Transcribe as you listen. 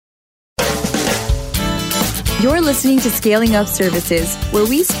You're listening to Scaling Up Services, where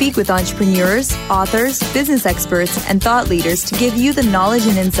we speak with entrepreneurs, authors, business experts, and thought leaders to give you the knowledge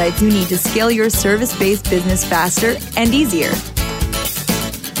and insights you need to scale your service-based business faster and easier.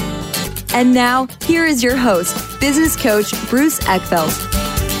 And now, here is your host, business coach Bruce Eckfeldt.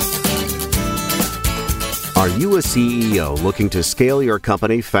 Are you a CEO looking to scale your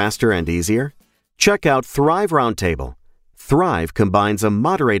company faster and easier? Check out Thrive Roundtable. Thrive combines a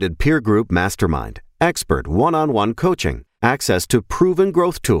moderated peer group mastermind, expert one-on-one coaching, access to proven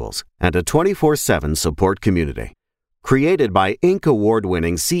growth tools, and a 24/7 support community. Created by Inc.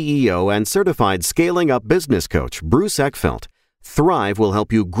 award-winning CEO and certified scaling up business coach Bruce Eckfeldt, Thrive will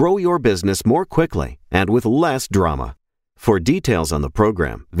help you grow your business more quickly and with less drama. For details on the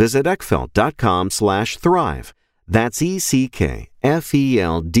program, visit eckfeldt.com/thrive. That's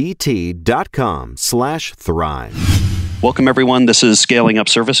ECKFELDT.com/thrive. Welcome, everyone. This is Scaling Up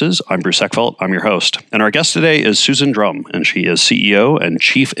Services. I'm Bruce Eckfeldt. I'm your host. And our guest today is Susan Drum, and she is CEO and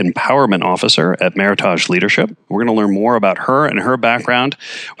Chief Empowerment Officer at Meritage Leadership. We're going to learn more about her and her background.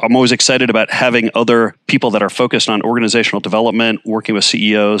 I'm always excited about having other people that are focused on organizational development, working with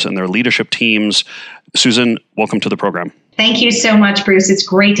CEOs and their leadership teams. Susan, welcome to the program. Thank you so much, Bruce. It's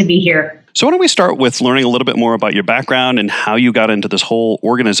great to be here. So why don't we start with learning a little bit more about your background and how you got into this whole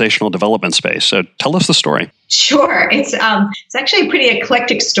organizational development space. So tell us the story. Sure. It's actually a pretty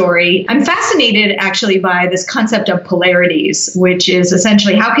eclectic story. I'm fascinated actually by this concept of polarities, which is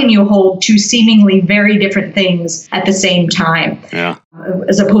essentially how can you hold two seemingly very different things at the same time,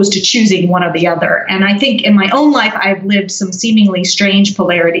 as opposed to choosing one or the other. And I think in my own life, I've lived some seemingly strange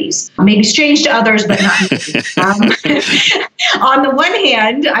polarities, maybe strange to others, but not me. On the one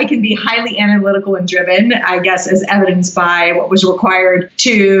hand, I can be highly analytical and driven, I guess, as evidenced by what was required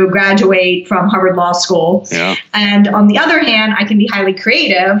to graduate from Harvard Law School. Yeah. And on the other hand, I can be highly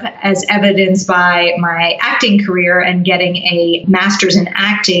creative, as evidenced by my acting career and getting a master's in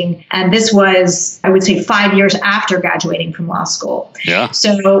acting. And this was, I would say, 5 years after graduating from law school. Yeah.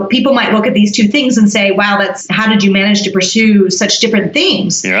 So people might look at these two things and say, wow, how did you manage to pursue such different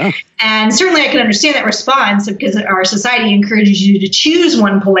things? Yeah. And certainly I can understand that response because our society encourages you to choose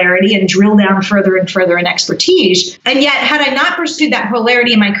one polarity and drill down further and further in expertise. And yet, had I not pursued that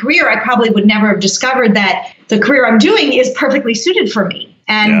polarity in my career, I probably would never have discovered that the career I'm doing is perfectly suited for me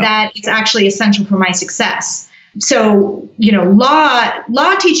and that it's actually essential for my success. So,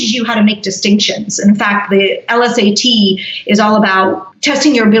 law teaches you how to make distinctions. In fact, the LSAT is all about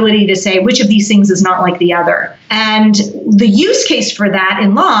testing your ability to say which of these things is not like the other. And the use case for that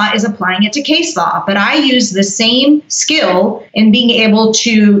in law is applying it to case law. But I use the same skill in being able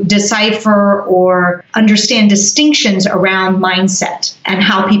to decipher or understand distinctions around mindset and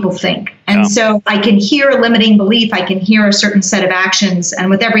how people think. And so I can hear a limiting belief. I can hear a certain set of actions. And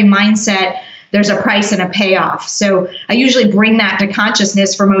with every mindset, there's a price and a payoff. So I usually bring that to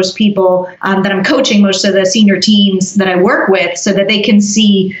consciousness for most people that I'm coaching, most of the senior teams that I work with, so that they can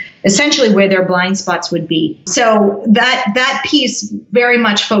see essentially where their blind spots would be. So that piece very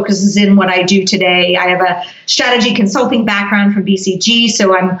much focuses in what I do today. I have a strategy consulting background from BCG,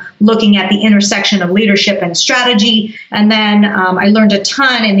 so I'm looking at the intersection of leadership and strategy. And then I learned a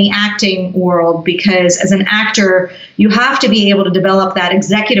ton in the acting world because as an actor, you have to be able to develop that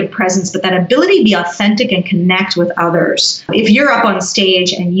executive presence, but that ability to be authentic and connect with others. If you're up on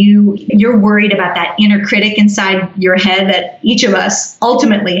stage and you're worried about that inner critic inside your head that each of us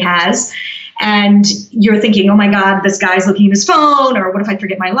ultimately has, and you're thinking, oh my God, this guy's looking at his phone, or what if I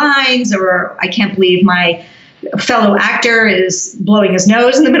forget my lines, or I can't believe my fellow actor is blowing his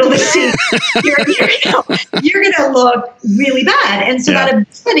nose in the middle of the scene, you're going to look really bad. And so that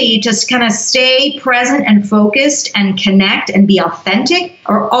ability to kind of stay present and focused and connect and be authentic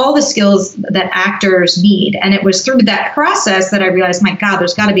are all the skills that actors need. And it was through that process that I realized, my God,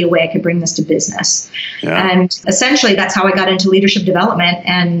 there's got to be a way I could bring this to business. Yeah. And essentially, that's how I got into leadership development.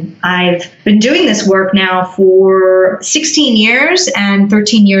 And I've been doing this work now for 16 years and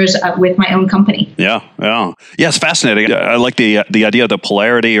 13 years with my own company. Yeah. Yeah, it's fascinating. I like the idea of the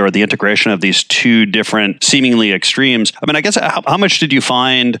polarity or the integration of these two different seemingly extremes. I mean, I guess how much did you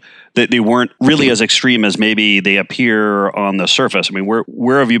find that they weren't really as extreme as maybe they appear on the surface? I mean,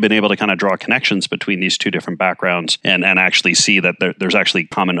 where have you been able to kind of draw connections between these two different backgrounds and actually see that there's actually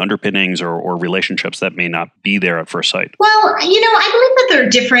common underpinnings or relationships that may not be there at first sight? Well, I believe that there are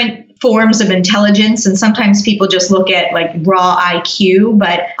different forms of intelligence, and sometimes people just look at like raw IQ,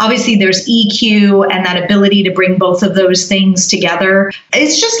 but obviously there's EQ and that ability to bring both of those things together.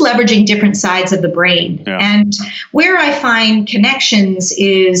 It's just leveraging different sides of the brain. Yeah. And where I find connections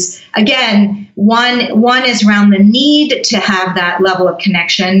is, again, one is around the need to have that level of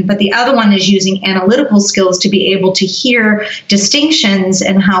connection, but the other one is using analytical skills to be able to hear distinctions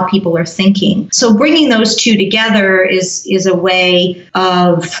in how people are thinking. So bringing those two together is a way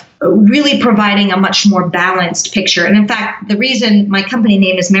of really providing a much more balanced picture. And in fact, the reason my company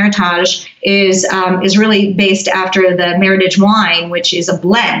name is Meritage is really based after the Meritage wine, which is a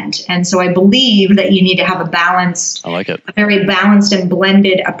blend. And so I believe that you need to have a balanced, I like it, a very balanced and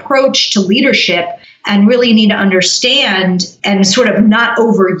blended approach to leadership, and really need to understand and sort of not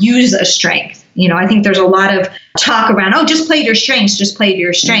overuse a strength. I think there's a lot of talk around, just play to your strengths, just play to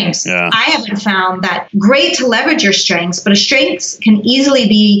your strengths. Yeah. I haven't found that great to leverage your strengths, but a strength can easily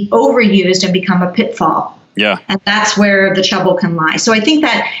be overused and become a pitfall. Yeah. And that's where the trouble can lie. So I think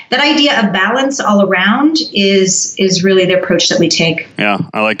that idea of balance all around is really the approach that we take. Yeah,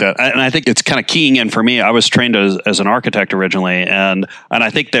 I like that. And I think it's kind of keying in for me. I was trained as an architect originally. And I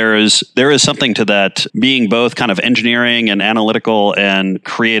think there is something to that, being both kind of engineering and analytical and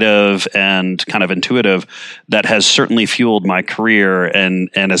creative and kind of intuitive, that has certainly fueled my career and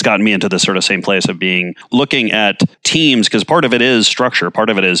has gotten me into this sort of same place of looking at teams, because part of it is structure. Part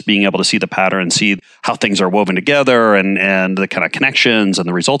of it is being able to see the pattern, see how things are woven together and the kind of connections and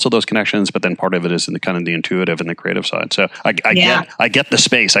the results of those connections. But then part of it is in the kind of the intuitive and the creative side. So I get the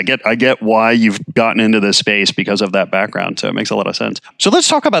space. I get why you've gotten into this space because of that background. So it makes a lot of sense. So let's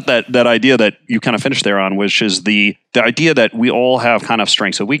talk about that idea that you kind of finished there on, which is the idea that we all have kind of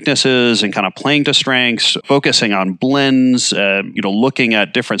strengths and weaknesses, and kind of playing to strengths, focusing on blends, looking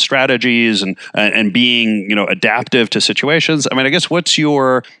at different strategies and being, adaptive to situations. I mean, I guess what's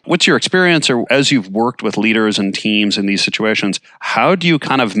your experience, or as you've worked with leaders and teams in these situations, how do you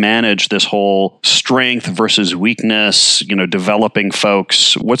kind of manage this whole strength versus weakness, developing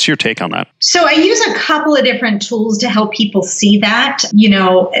folks? What's your take on that? So I use a couple of different tools to help people see that.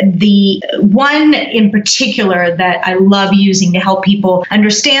 The one in particular that I love using to help people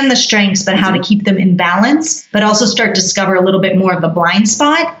understand the strengths, but how to keep them in balance, but also start to discover a little bit more of the blind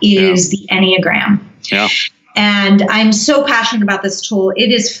spot is the Enneagram. Yeah. And I'm so passionate about this tool.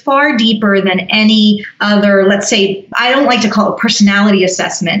 It is far deeper than any other, let's say, I don't like to call it personality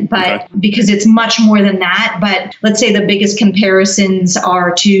assessment, but because it's much more than that. But let's say the biggest comparisons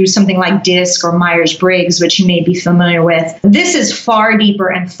are to something like DISC or Myers-Briggs, which you may be familiar with. This is far deeper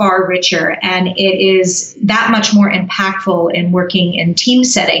and far richer, and it is that much more impactful in working in team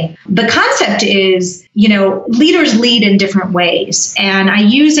setting. The concept is, leaders lead in different ways, and I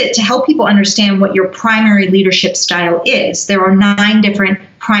use it to help people understand what your primary leadership style is. There are 9 different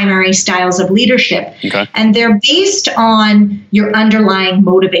primary styles of leadership, and they're based on your underlying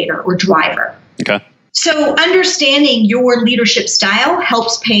motivator or driver. Okay. So understanding your leadership style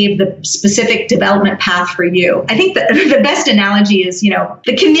helps pave the specific development path for you. I think the best analogy is,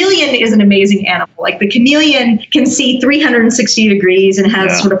 the chameleon is an amazing animal. Like the chameleon can see 360 degrees and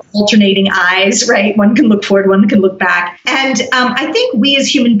has sort of alternating eyes, right? One can look forward, one can look back. And I think we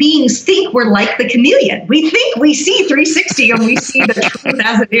as human beings think we're like the chameleon. We think we see 360 and we see the truth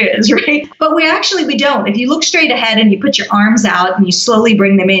as it is, right? But we don't. If you look straight ahead and you put your arms out and you slowly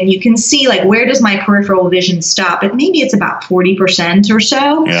bring them in, you can see where does my peripheral vision stop? And maybe it's about 40% or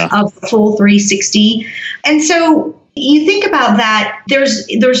so of the full 360. And so you think about that,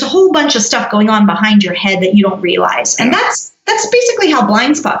 there's a whole bunch of stuff going on behind your head that you don't realize. And that's basically how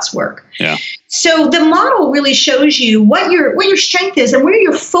blind spots work. Yeah. So the model really shows you what your strength is and where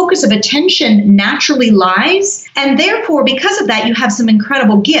your focus of attention naturally lies. And therefore, because of that, you have some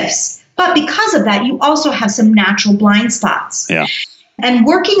incredible gifts. But because of that, you also have some natural blind spots. Yeah. And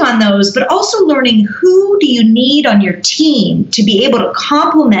working on those, but also learning who do you need on your team to be able to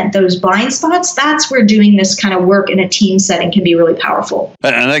complement those blind spots. That's where doing this kind of work in a team setting can be really powerful.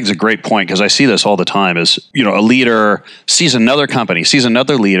 And I think it's a great point, because I see this all the time is, a leader sees another company, sees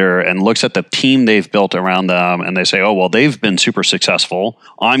another leader and looks at the team they've built around them and they say, oh, well, they've been super successful.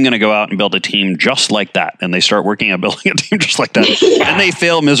 I'm going to go out and build a team just like that. And they start working at building a team just like that. And they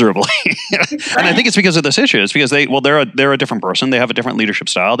fail miserably. And I think it's because of this issue. It's because they're a different person. They have a different leadership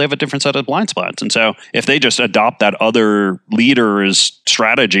style. They have a different set of blind spots. And so if they just adopt that other leader's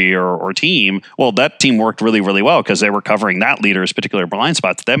strategy or team, well, that team worked really, really well because they were covering that leader's particular blind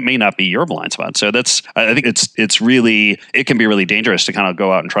spots. That may not be your blind spot. So I think it can be really dangerous to kind of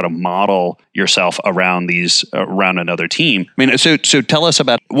go out and try to model yourself around another team. I mean, so tell us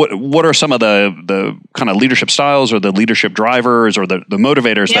about what are some of the kind of leadership styles or the leadership drivers or the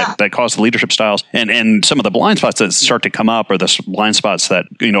motivators that cause the leadership styles and some of the blind spots that start to come up, or the blind blind spots that,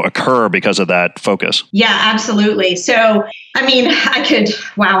 occur because of that focus? Yeah, absolutely. So,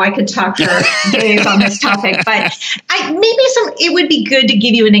 I could talk for days on this topic, but it would be good to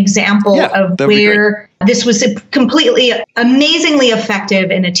give you an example of where this was completely, amazingly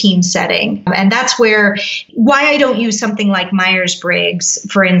effective in a team setting. And that's why I don't use something like Myers-Briggs,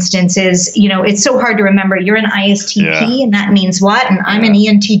 for instance, is, it's so hard to remember. You're an ISTP and that means what? And I'm an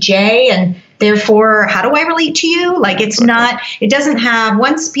ENTJ, and therefore, how do I relate to you? It doesn't have,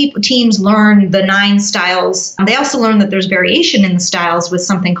 once teams learn the 9 styles, they also learn that there's variation in the styles with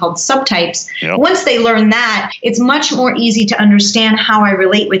something called subtypes. Yep. Once they learn that, it's much more easy to understand how I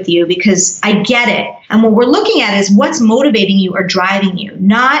relate with you because I get it. And what we're looking at is what's motivating you or driving you,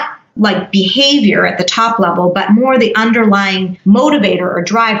 not like behavior at the top level, but more the underlying motivator or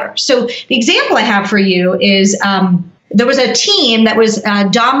driver. So the example I have for you is, there was a team that was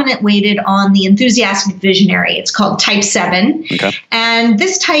dominant weighted on the enthusiastic visionary. It's called Type 7. Okay. And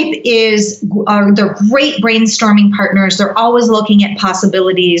this type they're great brainstorming partners. They're always looking at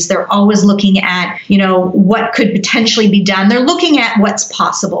possibilities. They're always looking at, what could potentially be done. They're looking at what's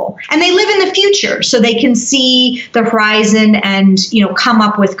possible. And they live in the future so they can see the horizon and, come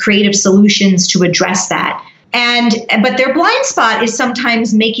up with creative solutions to address that. But their blind spot is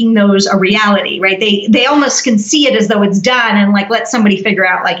sometimes making those a reality, right? They almost can see it as though it's done and let somebody figure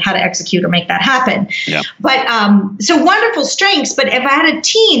out how to execute or make that happen. Yeah. But so wonderful strengths. But if I had a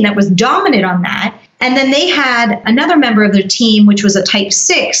team that was dominant on that, and then they had another member of their team, which was a Type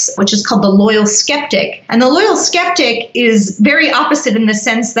 6, which is called the loyal skeptic. And the loyal skeptic is very opposite in the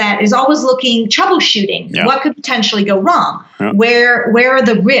sense that is always looking, troubleshooting. Yeah. What could potentially go wrong? Yeah. Where are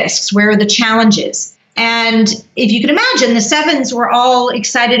the risks? Where are the challenges? And if you can imagine, the 7s were all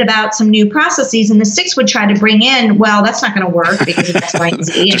excited about some new processes, and the 6 would try to bring in, well, that's not going to work because of X, Y, and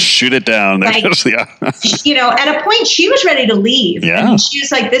Z. Just shoot it down. At a point, she was ready to leave. Yeah. And she was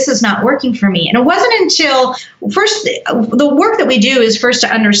like, this is not working for me. And it wasn't until first, the work that we do is first to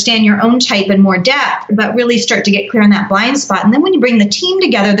understand your own type in more depth, but really start to get clear on that blind spot. And then when you bring the team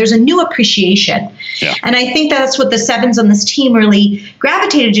together, there's a new appreciation. Yeah. And I think that's what the 7s on this team really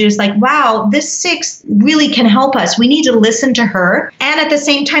gravitated to, is wow, this 6 really can help us. We need to listen to her. And at the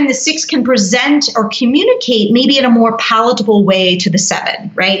same time, the 6 can present or communicate maybe in a more palatable way to the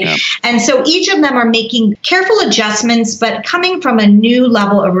 7, right? Yeah. And so each of them are making careful adjustments, but coming from a new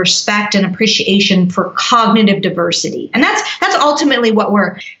level of respect and appreciation for cognitive diversity. And that's ultimately what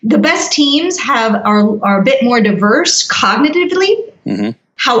the best teams are a bit more diverse cognitively. Mm-hmm.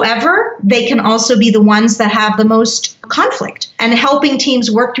 However, they can also be the ones that have the most conflict, and helping teams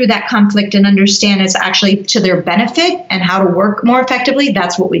work through that conflict and understand it's actually to their benefit and how to work more effectively.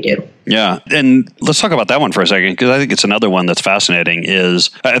 That's what we do. Yeah. And let's talk about that one for a second, because I think it's another one that's fascinating.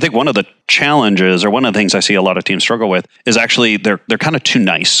 I think one of the challenges, or one of the things I see a lot of teams struggle with, is actually they're kind of too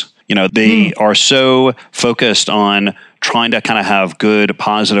nice. They are so focused on trying to kind of have good,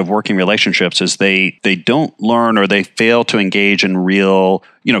 positive working relationships as they don't learn, or they fail to engage in real,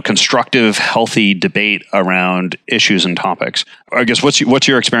 constructive, healthy debate around issues and topics. I guess what's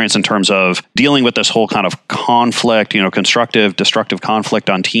your experience in terms of dealing with this whole kind of conflict, constructive, destructive conflict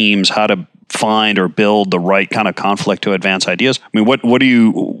on teams, how to find or build the right kind of conflict to advance ideas? I mean,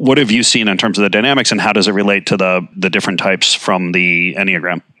 what have you seen in terms of the dynamics, and how does it relate to the different types from the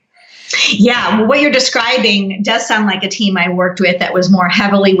Enneagram? Yeah, well, what you're describing does sound like a team I worked with that was more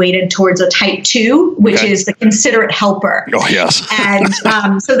heavily weighted towards a Type 2, which is the considerate helper. Oh, yes. And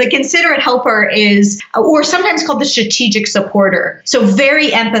so the considerate helper is, or sometimes called the strategic supporter. So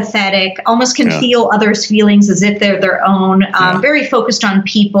very empathetic, almost can feel others' feelings as if they're their own, very focused on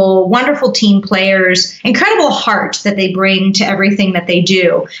people, wonderful team players, incredible heart that they bring to everything that they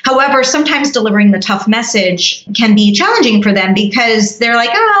do. However, sometimes delivering the tough message can be challenging for them because they're like,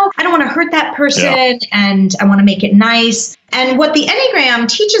 oh, I don't want to hurt that person and I want to make it nice. And what the Enneagram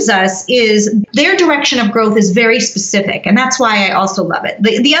teaches us is their direction of growth is very specific. And that's why I also love it.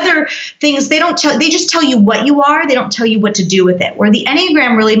 The other things, they just tell you what you are. They don't tell you what to do with it. Where the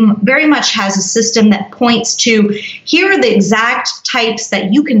Enneagram really very much has a system that points to, here are the exact types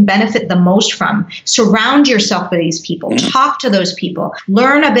that you can benefit the most from. Surround yourself with these people. Talk to those people.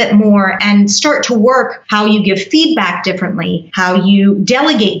 Learn a bit more and start to work how you give feedback differently, how you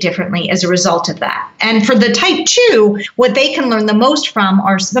delegate differently as a result of that. And for the Type 2, what they can learn the most from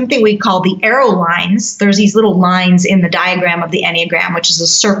are something we call the arrow lines. There's these little lines in the diagram of the Enneagram, which is a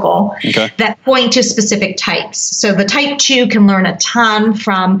circle, that point to specific types. So the Type 2 can learn a ton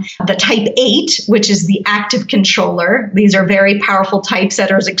from the Type 8, which is the active controller. These are very powerful types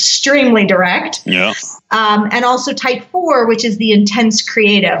that are extremely direct. Yeah. And also type 4, which is the intense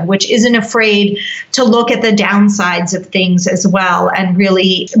creative, which isn't afraid to look at the downsides of things as well and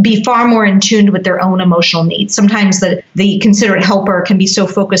really be far more in tune with their own emotional needs. Sometimes the considerate helper can be so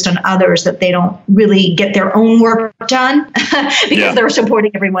focused on others that they don't really get their own work done because they're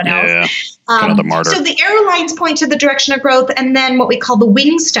supporting everyone else. Kind of the martyr. So the arrow lines point to the direction of growth, and then what we call the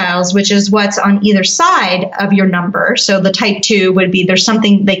wing styles, which is what's on either side of your number. So the type 2 would be there's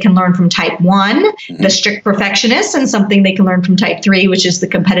something they can learn from type 1, the strict perfectionist, and something they can learn from type 3, which is the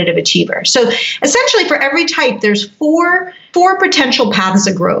competitive achiever. So essentially for every type, there's four potential paths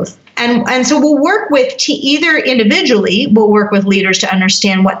of growth. And so we'll work with either individually, we'll work with leaders to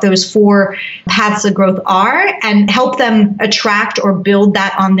understand what those 4 paths of growth are and help them attract or build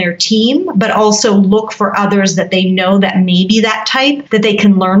that on their team, but also look for others that they know that may be that type that they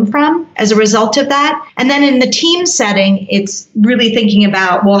can learn from as a result of that. And then in the team setting, it's really thinking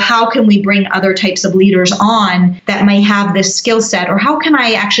about, well, how can we bring other types of leaders on that may have this skill set, or how can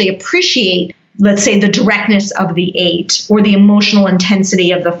I actually appreciate, let's say, the directness of the 8 or the emotional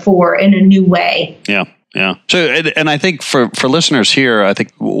intensity of the 4 in a new way. Yeah. Yeah. So, and I think for listeners here, I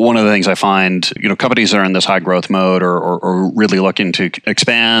think one of the things I find, companies that are in this high growth mode or really looking to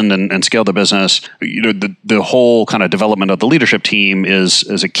expand and scale the business, the whole kind of development of the leadership team is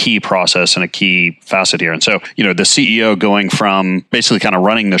a key process and a key facet here. And so, the CEO going from basically kind of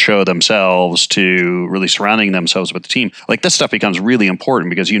running the show themselves to really surrounding themselves with the team, like this stuff becomes really important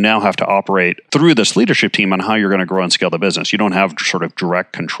because you now have to operate through this leadership team on how you're going to grow and scale the business. You don't have sort of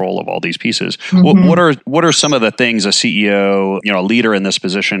direct control of all these pieces. Mm-hmm. What are some of the things a CEO, a leader in this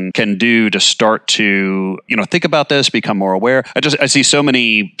position can do to start to, think about this, become more aware? I see so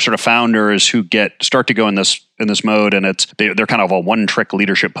many sort of founders who start to go in this mode, and they're kind of a one-trick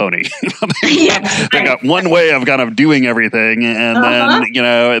leadership pony. They got one way of kind of doing everything, and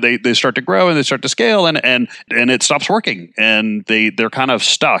then they start to grow and they start to scale, and it stops working, and they're kind of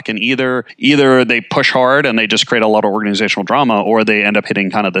stuck. And either they push hard and they just create a lot of organizational drama, or they end up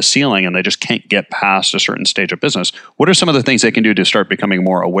hitting kind of the ceiling and they just can't get past a certain stage of business. What are some of the things they can do to start becoming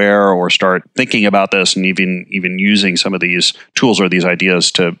more aware or start thinking about this and even using some of these tools or these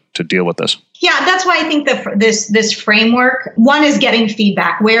ideas to deal with this? Yeah, that's why I think this framework, one is getting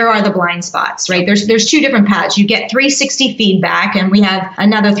feedback. Where are the blind spots, right? There's 2 different paths. You get 360 feedback, and we have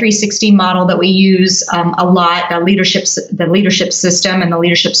another 360 model that we use a lot, the leadership system and the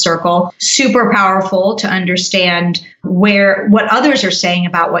leadership circle. Super powerful to understand what others are saying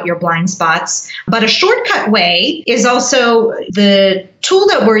about what your blind spots. But a shortcut way is also the tool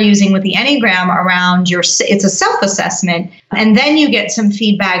that we're using with the Enneagram around it's a self-assessment. And then you get some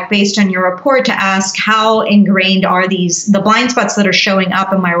feedback based on your report to ask how ingrained are the blind spots that are showing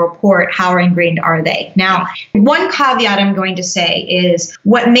up in my report, how ingrained are they? Now, one caveat I'm going to say is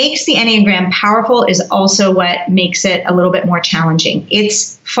what makes the Enneagram powerful is also what makes it a little bit more challenging.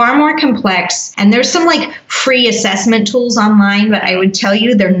 It's far more complex, and there's some free assessment tools online, but I would tell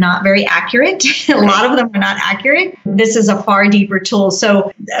you they're not very accurate. A lot of them are not accurate. This is a far deeper tool.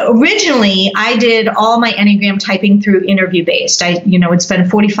 So originally, I did all my Enneagram typing through interview-based. I would spend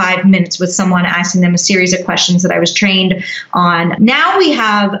 45 minutes with someone asking them a series of questions that I was trained on. Now we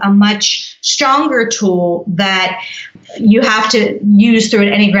have a much stronger tool that you have to use through an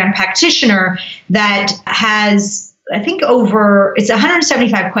Enneagram practitioner that has, I think it's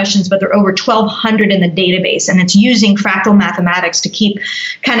 175 questions, but there are over 1,200 in the database. And it's using fractal mathematics to keep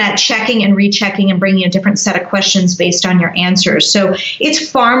kind of checking and rechecking and bringing a different set of questions based on your answers. So it's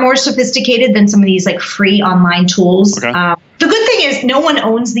far more sophisticated than some of these free online tools. Okay. The good thing is no one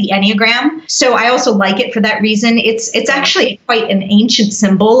owns the Enneagram. So I also like it for that reason. It's actually quite an ancient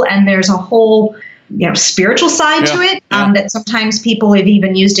symbol, and there's a whole spiritual side to it, that sometimes people have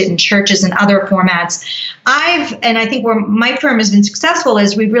even used it in churches and other formats. I think where my firm has been successful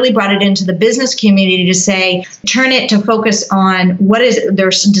is we've really brought it into the business community to say, turn it to focus on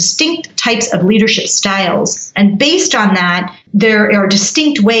there's distinct types of leadership styles. And based on that, there are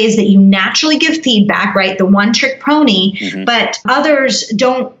distinct ways that you naturally give feedback, right? The one-trick pony, but others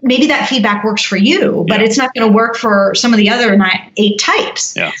don't. Maybe that feedback works for you, but it's not going to work for some of the other 8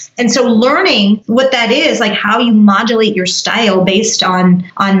 types. Yeah. And so learning what that is, how you modulate your style based on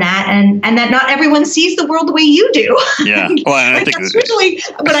that, and that not everyone sees the world the way you do. Yeah. Well, I think that's usually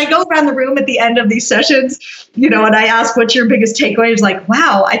when I go around the room at the end of these sessions, and I ask what's your biggest takeaway, it's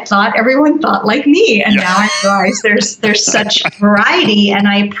wow, I thought everyone thought like me, and now I realize there's such variety, and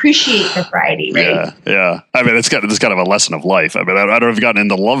I appreciate the variety, right? Yeah. I mean, it's kind of a lesson of life. I mean, I don't know if you've gotten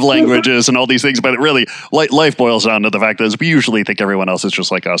into love languages and all these things, but it really, life boils down to the fact that we usually think everyone else is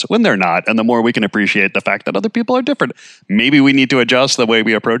just like us when they're not. And the more we can appreciate the fact that other people are different, maybe we need to adjust the way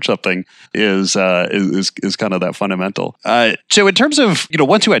we approach something is kind of that fundamental. So in terms of,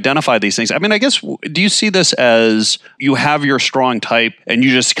 once you identify these things, I mean, I guess, do you see this as you have your strong type and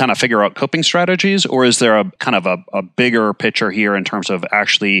you just kind of figure out coping strategies, or is there a kind of a bigger picture here in terms of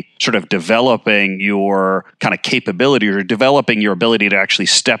actually sort of developing your kind of capability or developing your ability to actually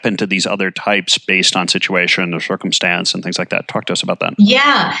step into these other types based on situation or circumstance and things like that? Talk to us about that.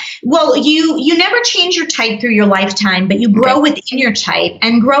 Yeah. Well, you never change your type through your lifetime, but you grow within your type,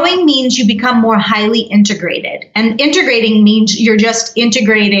 and growing means you become more highly integrated, and integrating means you're just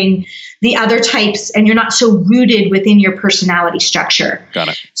integrating the other types and you're not so rooted within your personality structure. Got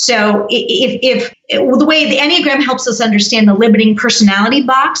it. So if the way the Enneagram helps us understand the limiting personality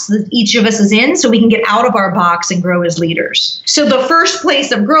box that each of us is in, so we can get out of our box and grow as leaders. So the first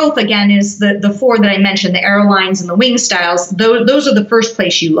place of growth, again, is the four that I mentioned, the airlines and the wing styles. Those are the first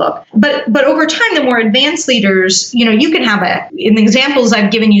place you look. But over time, the more advanced leaders, you can have in the examples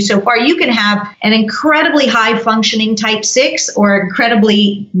I've given you so far, you can have an incredibly high functioning type 6 or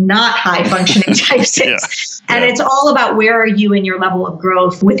incredibly not high functioning type 6. And it's all about where are you in your level of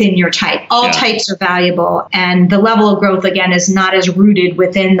growth within your type. All types are valuable. And the level of growth, again, is not as rooted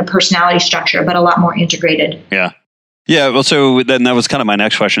within the personality structure, but a lot more integrated. Yeah. Yeah, well, so then that was kind of my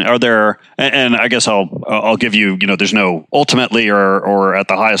next question. Are there, and I guess I'll give you, there's no, ultimately or at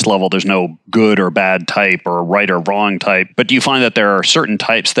the highest level, there's no good or bad type or right or wrong type. But do you find that there are certain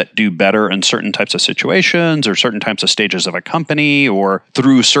types that do better in certain types of situations or certain types of stages of a company or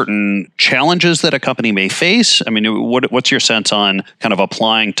through certain challenges that a company may face? I mean, what's your sense on kind of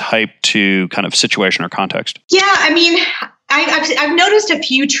applying type to kind of situation or context? Yeah, I mean, I've noticed a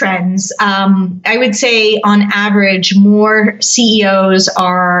few trends. I would say on average, more CEOs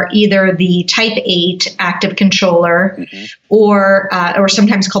are either the type 8 active controller or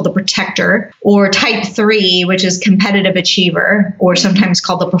sometimes called the protector, or type 3, which is competitive achiever, or sometimes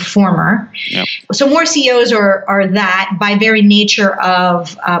called the performer. Yep. So more CEOs are that by very nature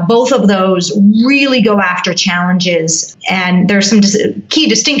of both of those really go after challenges. And there's some key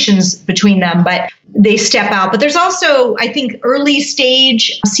distinctions between them, but they step out. But there's also, I think, early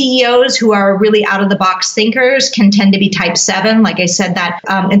stage CEOs who are really out of the box thinkers can tend to be type 7. Like I said, that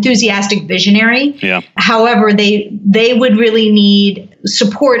enthusiastic visionary. Yeah. However, they would really need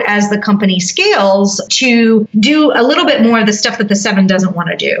support as the company scales to do a little bit more of the stuff that the 7 doesn't want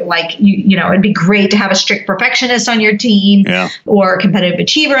to do. Like, it'd be great to have a strict perfectionist on your team or a competitive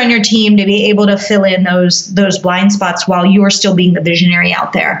achiever on your team to be able to fill in those blind spots while you're still being the visionary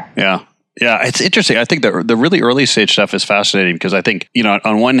out there. Yeah. Yeah, it's interesting. I think the really early stage stuff is fascinating because I think,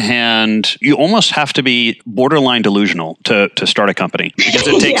 on one hand, you almost have to be borderline delusional to start a company because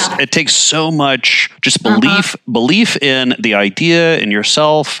it takes so much just belief in the idea, in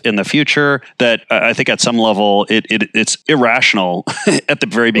yourself, in the future, that I think at some level it's irrational at the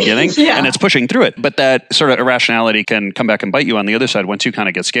very beginning and it's pushing through it. But that sort of irrationality can come back and bite you on the other side once you kind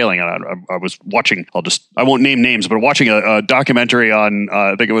of get scaling. I was watching, I won't name names, but watching a documentary on,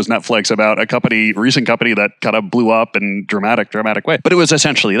 I think it was Netflix, about a recent company that kind of blew up in dramatic way. But it was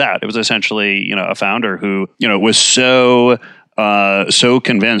essentially that. It was essentially, a founder who, was so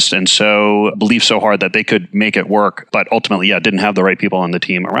convinced and so believed so hard that they could make it work, but ultimately, didn't have the right people on the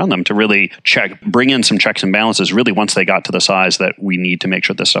team around them to really bring in some checks and balances really once they got to the size that we need to make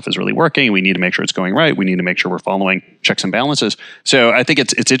sure this stuff is really working. We need to make sure it's going right. We need to make sure we're following checks and balances. So I think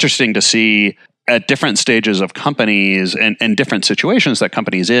it's interesting to see at different stages of companies and different situations that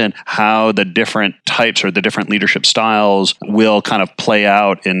companies in, how the different types or the different leadership styles will kind of play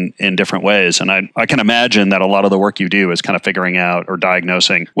out in different ways. And I can imagine that a lot of the work you do is kind of figuring out or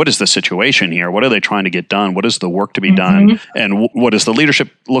diagnosing what is the situation here? What are they trying to get done? What is the work to be done? And what does the leadership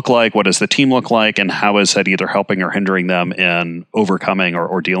look like? What does the team look like? And how is that either helping or hindering them in overcoming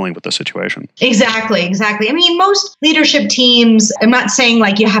or dealing with the situation? Exactly. I mean, most leadership teams, I'm not saying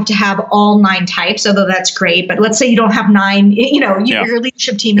like you have to have all 9 types, although that's great. But let's say you don't have 9, your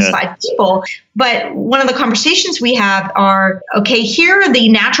leadership team is 5 people. But one of the conversations we have are, okay, here are the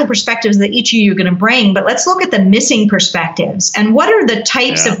natural perspectives that each of you are going to bring, but let's look at the missing perspectives. And what are the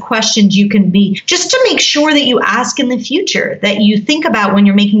types of questions you can be, just to make sure that you ask in the future, that you think about when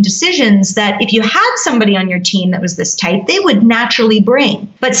you're making decisions, that if you had somebody on your team that was this type, they would naturally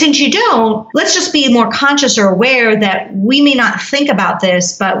bring. But since you don't, let's just be more conscious or aware that we may not think about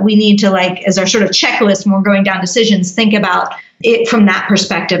this, but we need to, like, as our sort of checklist when we're going down decisions, think about it from that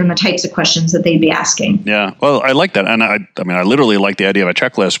perspective and the types of questions that they'd be asking. Yeah. Well, I like that. And I literally like the idea of a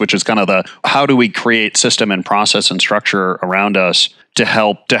checklist, which is kind of the, how do we create system and process and structure around us to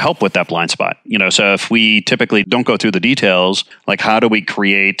help with that blind spot? So if we typically don't go through the details, like how do we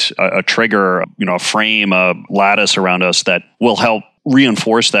create a trigger, a frame, a lattice around us that will help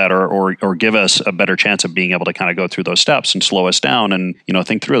reinforce that or give us a better chance of being able to kind of go through those steps and slow us down and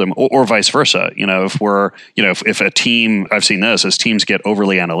think through them, or vice versa. If we're if a team, I've seen this, as teams get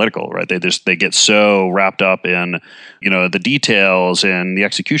overly analytical, right? They get so wrapped up in the details and the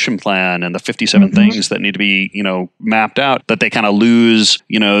execution plan and the 57 things that need to be mapped out, that they kind of lose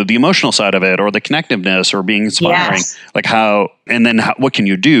the emotional side of it or the connectiveness or being inspiring. Yes. Like what can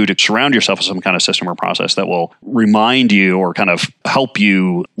you do to surround yourself with some kind of system or process that will remind you or kind of help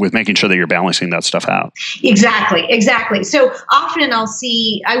you with making sure that you're balancing that stuff out? Exactly. So often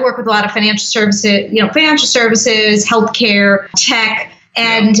I work with a lot of financial services, healthcare, tech,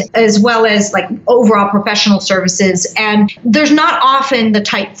 and as well as like overall professional services. And there's not often the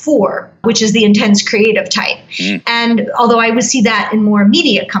type 4, which is the intense creative type. And although I would see that in more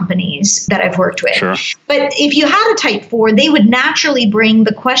immediate companies that I've worked with. Sure. But if you had a type 4, they would naturally bring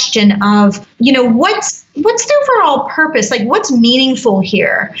the question of, what's the overall purpose? Like, what's meaningful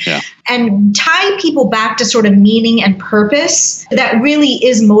here? Yeah. And tie people back to sort of meaning and purpose that really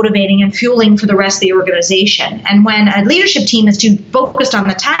is motivating and fueling for the rest of the organization. And when a leadership team is too focused on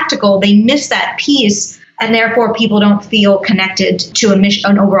the tactical, they miss that piece. And therefore, people don't feel connected to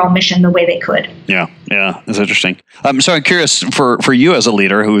an overall mission the way they could. Yeah, that's interesting. So I'm curious, for you as a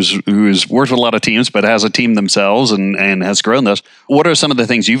leader who's worked with a lot of teams but has a team themselves and has grown this, what are some of the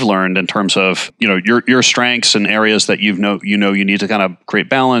things you've learned in terms of your strengths and areas that you need to kind of create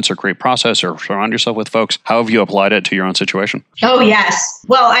balance or create process or surround yourself with folks? How have you applied it to your own situation? Oh, yes.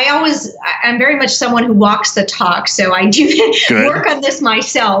 Well, I'm very much someone who walks the talk. So I do work on this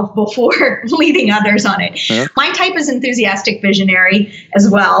myself before leading others on it. Yeah. My type is enthusiastic visionary as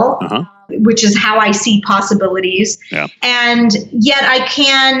well, which is how I see possibilities. Yeah. And yet I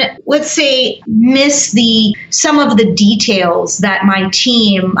can, let's say, miss some of the details that my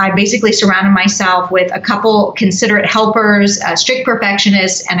team, I basically surrounded myself with a couple considerate helpers, a strict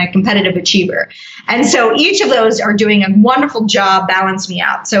perfectionist, and a competitive achiever. And so each of those are doing a wonderful job, balance me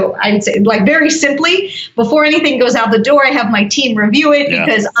out. So I would say, like, very simply, before anything goes out the door, I have my team review it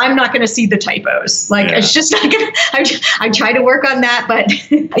because I'm not going to see the typos. It's just not going to, I try to work on that, but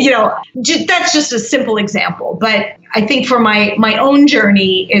that's just a simple example. But I think for my own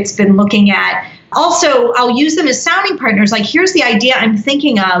journey, it's been looking at, also, I'll use them as sounding partners. Like, here's the idea I'm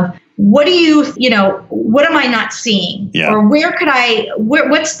thinking of. What what am I not seeing? Yeah. Or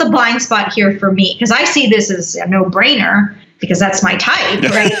what's the blind spot here for me? Because I see this as a no-brainer because that's my type,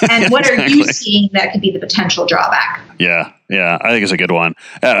 right? And what are you seeing that could be the potential drawback? Yeah, I think it's a good one.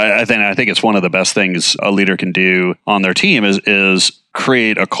 I think it's one of the best things a leader can do on their team is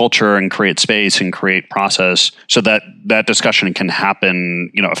create a culture and create space and create process so that discussion can happen,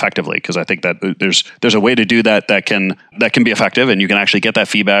 effectively. Because I think that there's a way to do that can be effective, and you can actually get that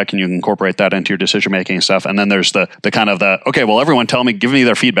feedback and you can incorporate that into your decision making and stuff. And then there's the kind of okay, well, everyone give me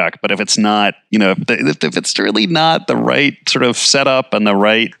their feedback. But if it's not, if it's really not the right sort of setup and the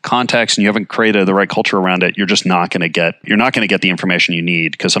right context, and you haven't created the right culture around it, you're just not going to get the information you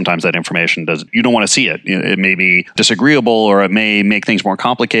need, because sometimes that information you don't want to see it. It may be disagreeable, or it may make things more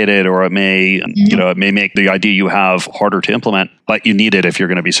complicated, or it may it may make the idea you have harder to implement, but you need it if you're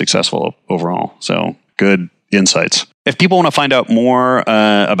going to be successful overall. So good insights. If people want to find out more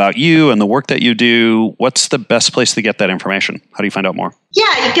about you and the work that you do, what's the best place to get that information? How do you find out more?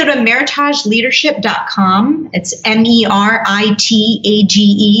 Yeah, you go to meritageleadership.com. It's MERITAGE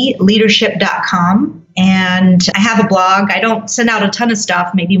leadership.com. And I have a blog. I don't send out a ton of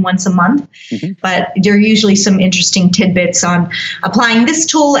stuff, maybe once a month, but there are usually some interesting tidbits on applying this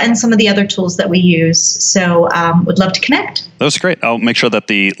tool and some of the other tools that we use. So would love to connect. That's great. I'll make sure that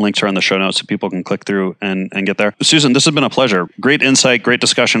the links are in the show notes so people can click through and get there. Susan, this has been a pleasure. Great insight, great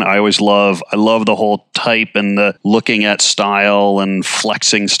discussion. I love the whole type and the looking at style and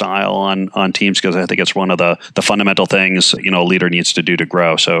flexing style on teams, because I think it's one of the fundamental things a leader needs to do to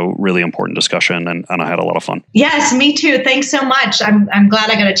grow. So really important discussion, and I had a lot of fun. Yes, me too. Thanks so much. I'm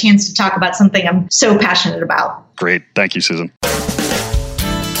glad I got a chance to talk about something I'm so passionate about. Great. Thank you, Susan.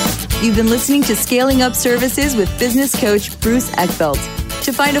 You've been listening to Scaling Up Services with business coach Bruce Eckfeldt.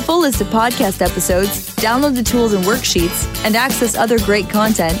 To find a full list of podcast episodes, download the tools and worksheets, and access other great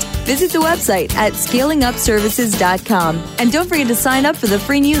content, visit the website at scalingupservices.com. And don't forget to sign up for the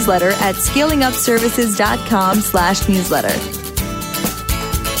free newsletter at scalingupservices.com/newsletter.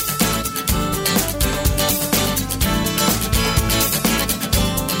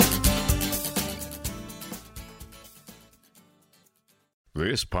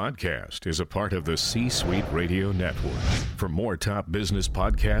 This podcast is a part of the C-Suite Radio Network. For more top business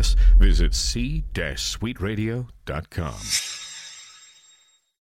podcasts, visit c-suiteradio.com.